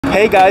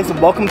Hey guys, and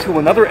welcome to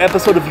another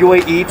episode of Yue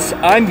Eats.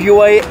 I'm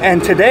Yue,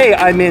 and today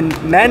I'm in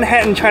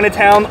Manhattan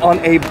Chinatown on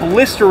a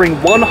blistering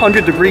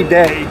 100-degree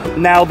day.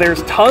 Now,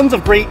 there's tons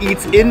of great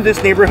eats in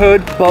this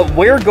neighborhood, but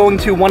we're going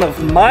to one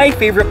of my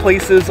favorite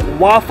places,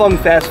 Fung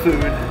Fast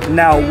Food.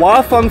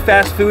 Now, Fung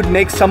Fast Food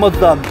makes some of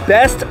the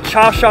best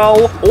Char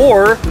Siu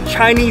or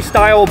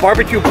Chinese-style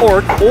barbecue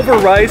pork over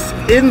rice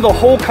in the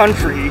whole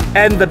country.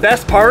 And the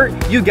best part,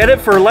 you get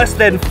it for less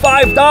than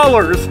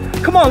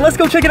 $5. Come on, let's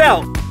go check it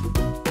out.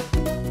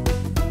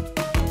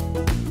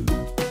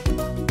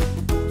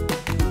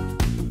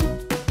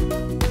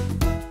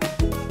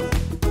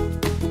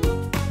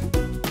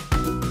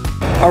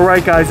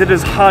 Alright guys, it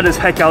is hot as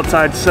heck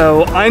outside,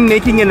 so I'm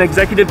making an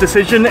executive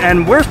decision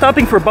and we're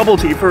stopping for bubble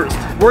tea first.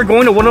 We're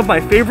going to one of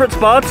my favorite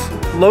spots,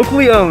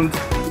 locally owned.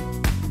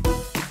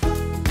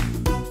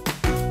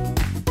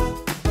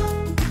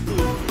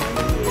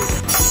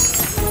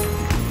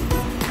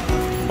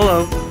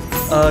 Hello,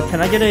 can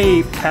I get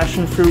a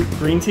passion fruit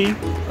green tea?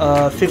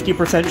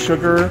 50%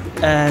 sugar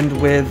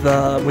and with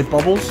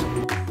bubbles?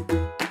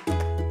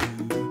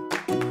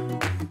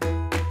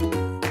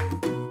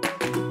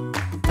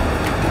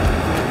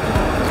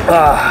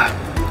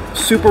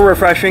 Super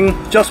refreshing,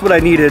 just what I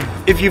needed.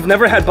 If you've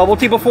never had bubble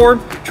tea before,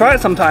 try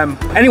it sometime.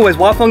 Anyways,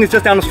 Fung is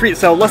just down the street,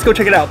 so let's go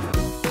check it out.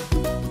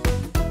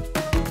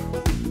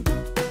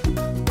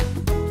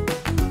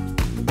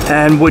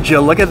 And would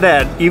you look at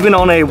that, even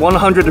on a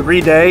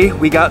 100-degree day,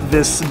 we got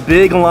this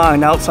big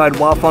line outside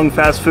Fung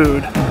Fast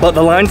Food. But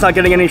the line's not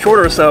getting any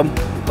shorter, so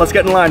let's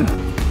get in line.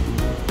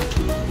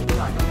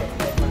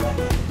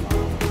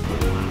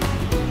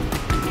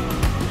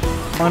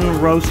 One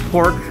roast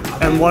pork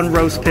and one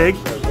roast pig.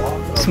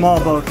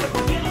 Small both.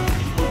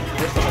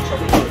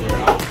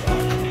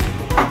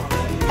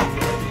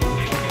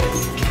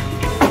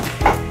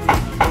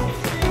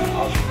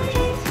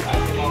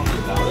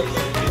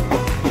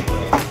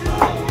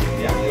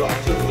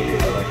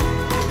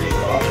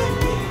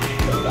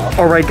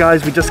 Alright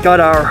guys, we just got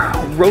our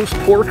roast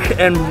pork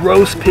and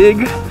roast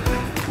pig.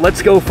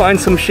 Let's go find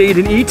some shade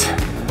and eat.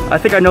 I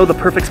think I know the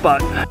perfect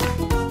spot.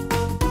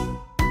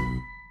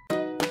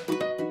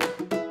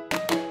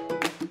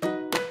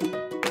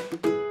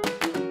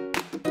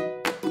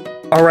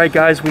 Alright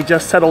guys, we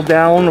just settled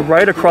down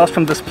right across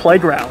from this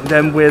playground,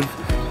 and with,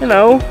 you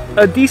know,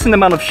 a decent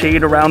amount of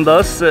shade around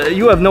us,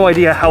 you have no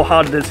idea how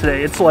hot it is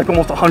today. It's like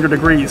almost 100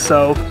 degrees,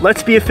 so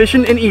let's be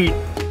efficient and eat.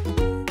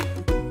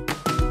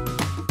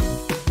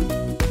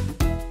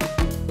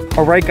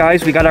 Alright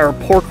guys, we got our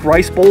pork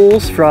rice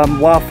bowls from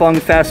Fung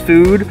Fast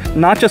Food.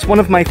 Not just one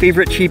of my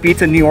favorite cheap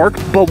eats in New York,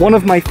 but one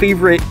of my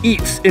favorite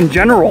eats in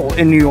general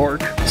in New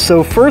York.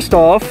 So first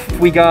off,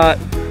 we got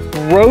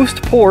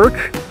roast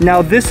pork.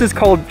 Now this is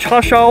called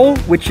Char Siu,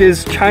 which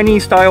is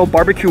Chinese-style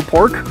barbecue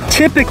pork,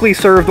 typically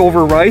served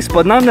over rice,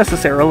 but not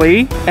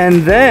necessarily.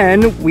 And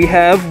then we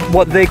have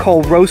what they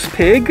call roast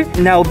pig.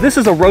 Now this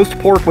is a roast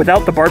pork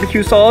without the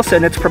barbecue sauce,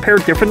 and it's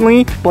prepared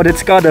differently, but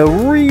it's got a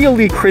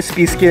really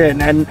crispy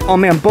skin, and oh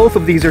man, both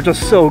of these are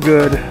just so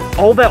good.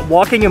 All that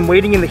walking and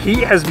waiting in the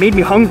heat has made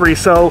me hungry,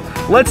 so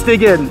let's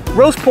dig in.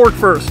 Roast pork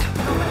first.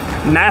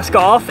 Mask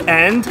off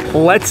and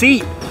let's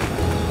eat.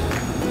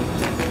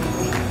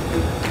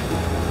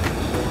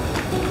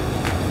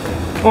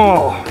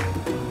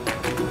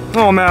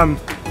 Oh man,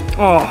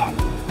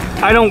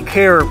 I don't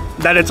care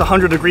that it's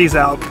 100 degrees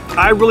out.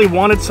 I really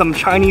wanted some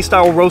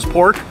Chinese-style roast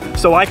pork,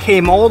 so I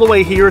came all the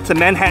way here to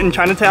Manhattan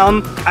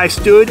Chinatown. I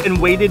stood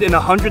and waited in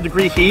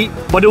 100-degree heat,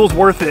 but it was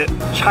worth it.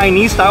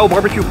 Chinese-style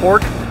barbecue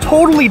pork,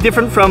 totally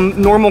different from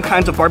normal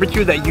kinds of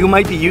barbecue that you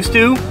might be used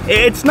to.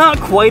 It's not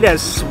quite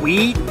as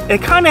sweet.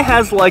 It kind of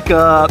has like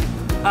a,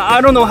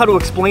 I don't know how to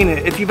explain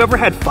it. If you've ever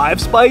had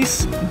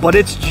 5-spice, but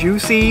it's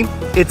juicy,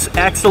 it's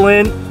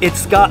excellent,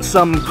 it's got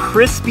some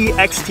crispy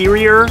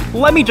exterior.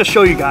 Let me just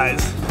show you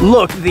guys.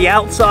 Look, the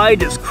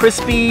outside is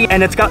crispy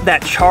and it's got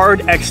that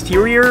charred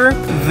exterior.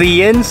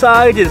 The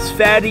inside is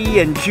fatty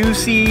and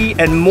juicy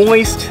and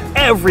moist.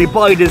 Every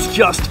bite is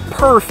just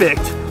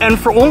perfect. And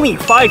for only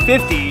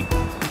 $5.50.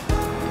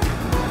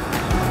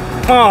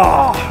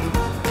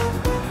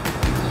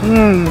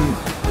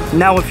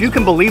 Now, if you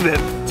can believe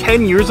it,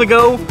 10 years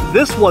ago,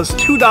 this was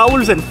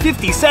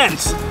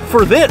 $2.50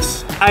 for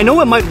this. I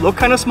know it might look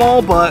kind of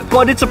small,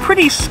 but it's a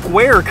pretty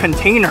square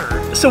container.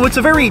 So it's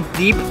a very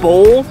deep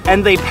bowl,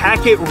 and they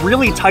pack it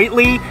really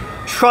tightly.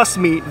 Trust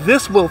me,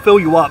 this will fill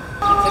you up.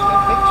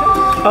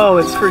 Oh,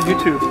 it's for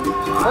YouTube.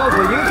 Oh,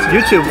 for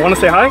YouTube. YouTube, want to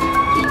say hi?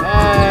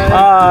 Hi.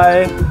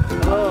 Hi.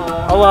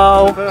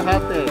 Hello. Very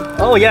hot day.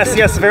 Oh yes,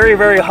 yes, very,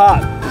 very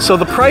hot. So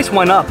the price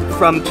went up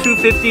from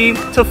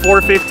 $2.50 to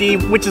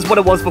 $4.50, which is what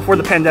it was before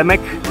the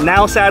pandemic.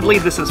 Now, sadly,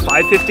 this is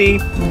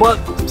 $5.50, but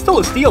still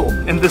a steal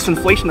in this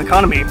inflation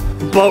economy.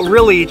 But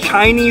really,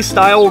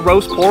 Chinese-style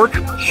roast pork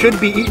should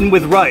be eaten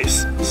with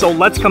rice. So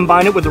let's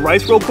combine it with the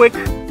rice real quick.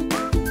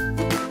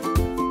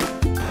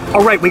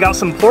 All right, we got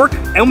some pork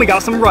and we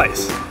got some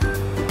rice.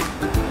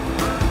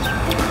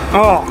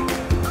 Oh,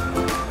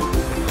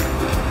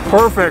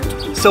 perfect.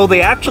 So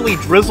they actually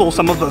drizzle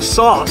some of the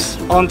sauce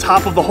on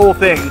top of the whole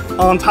thing.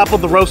 On top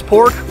of the roast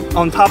pork,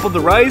 on top of the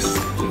rice.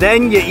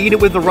 Then you eat it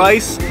with the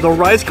rice. The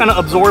rice kind of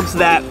absorbs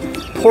that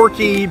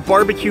porky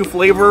barbecue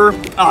flavor.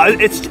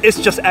 It's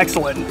just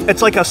excellent.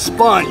 It's like a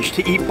sponge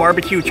to eat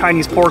barbecue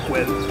Chinese pork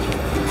with.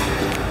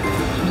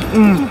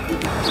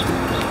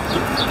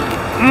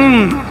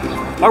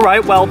 All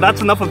right, well,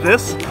 that's enough of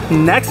this.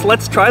 Next,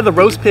 let's try the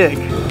roast pig.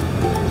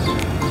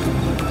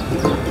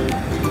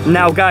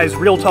 Now guys,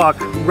 real talk,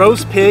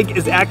 roast pig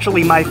is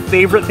actually my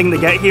favorite thing to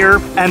get here,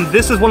 and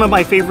this is one of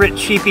my favorite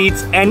cheap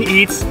eats and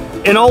eats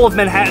in all of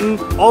Manhattan,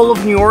 all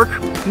of New York,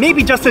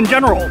 maybe just in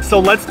general. So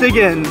let's dig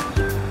in.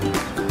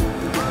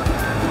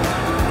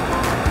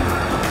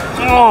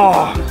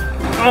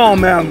 Oh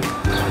man.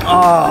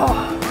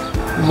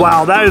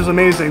 Wow, that is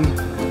amazing.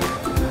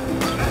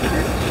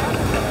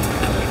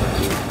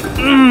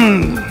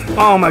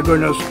 Oh my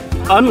goodness.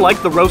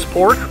 Unlike the roast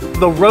pork,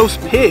 the roast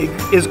pig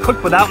is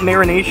cooked without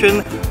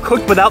marination,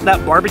 cooked without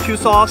that barbecue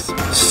sauce.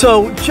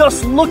 So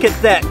just look at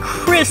that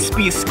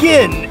crispy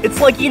skin. It's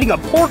like eating a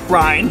pork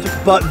rind,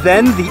 but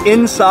then the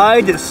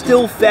inside is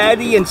still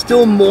fatty and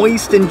still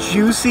moist and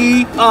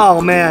juicy.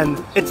 Oh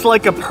man, it's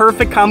like a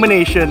perfect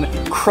combination.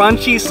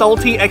 Crunchy,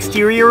 salty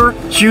exterior,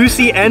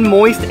 juicy and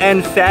moist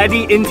and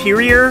fatty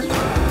interior.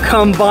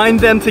 Combine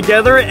them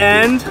together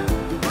and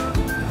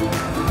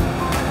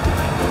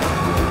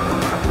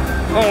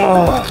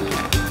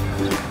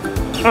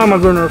oh my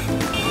goodness.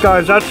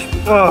 Guys, that's,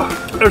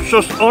 it's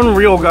just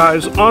unreal,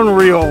 guys,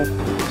 unreal.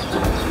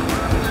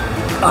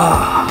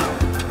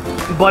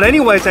 But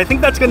anyways, I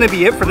think that's gonna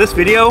be it for this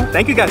video.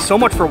 Thank you guys so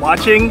much for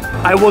watching.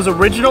 I was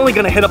originally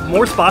gonna hit up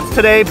more spots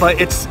today,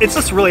 but it's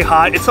just really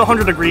hot. It's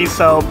 100 degrees,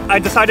 so I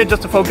decided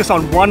just to focus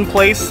on one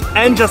place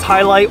and just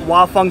highlight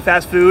Fung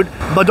Fast Food.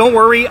 But don't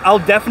worry, I'll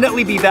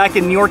definitely be back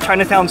in New York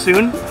Chinatown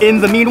soon.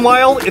 In the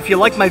meanwhile, if you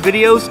like my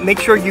videos, make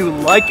sure you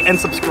like and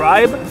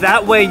subscribe.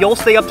 That way you'll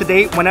stay up to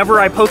date whenever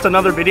I post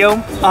another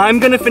video. I'm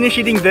gonna finish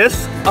eating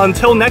this.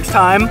 Until next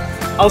time,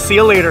 I'll see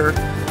you later.